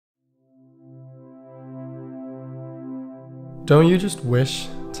Don't you just wish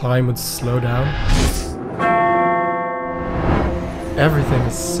time would slow down? Everything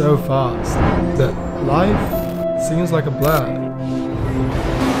is so fast that life seems like a blur.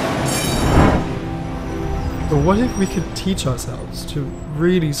 But what if we could teach ourselves to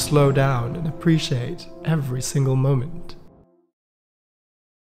really slow down and appreciate every single moment?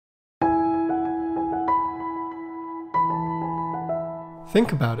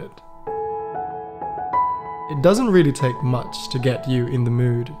 Think about it. It doesn't really take much to get you in the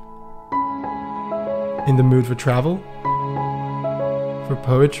mood. In the mood for travel, for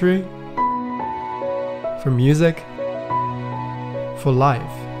poetry, for music, for life.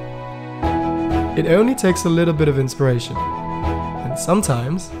 It only takes a little bit of inspiration, and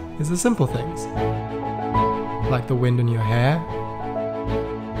sometimes it's the simple things, like the wind in your hair,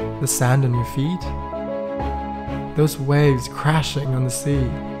 the sand on your feet, those waves crashing on the sea,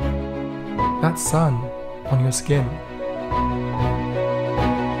 that sun on your skin.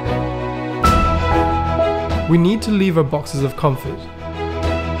 We need to leave our boxes of comfort,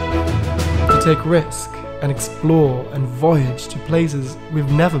 to take risk and explore and voyage to places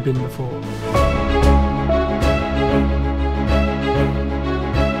we've never been before.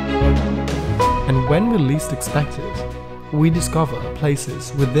 And when we least expect it, we discover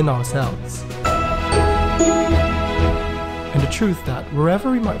places within ourselves. And the truth that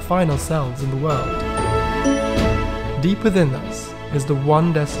wherever we might find ourselves in the world, deep within us is the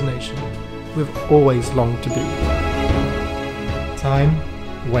one destination we've always longed to be. Time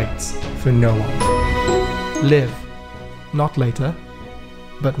waits for no one. Live, not later,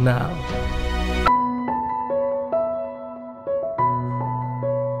 but now.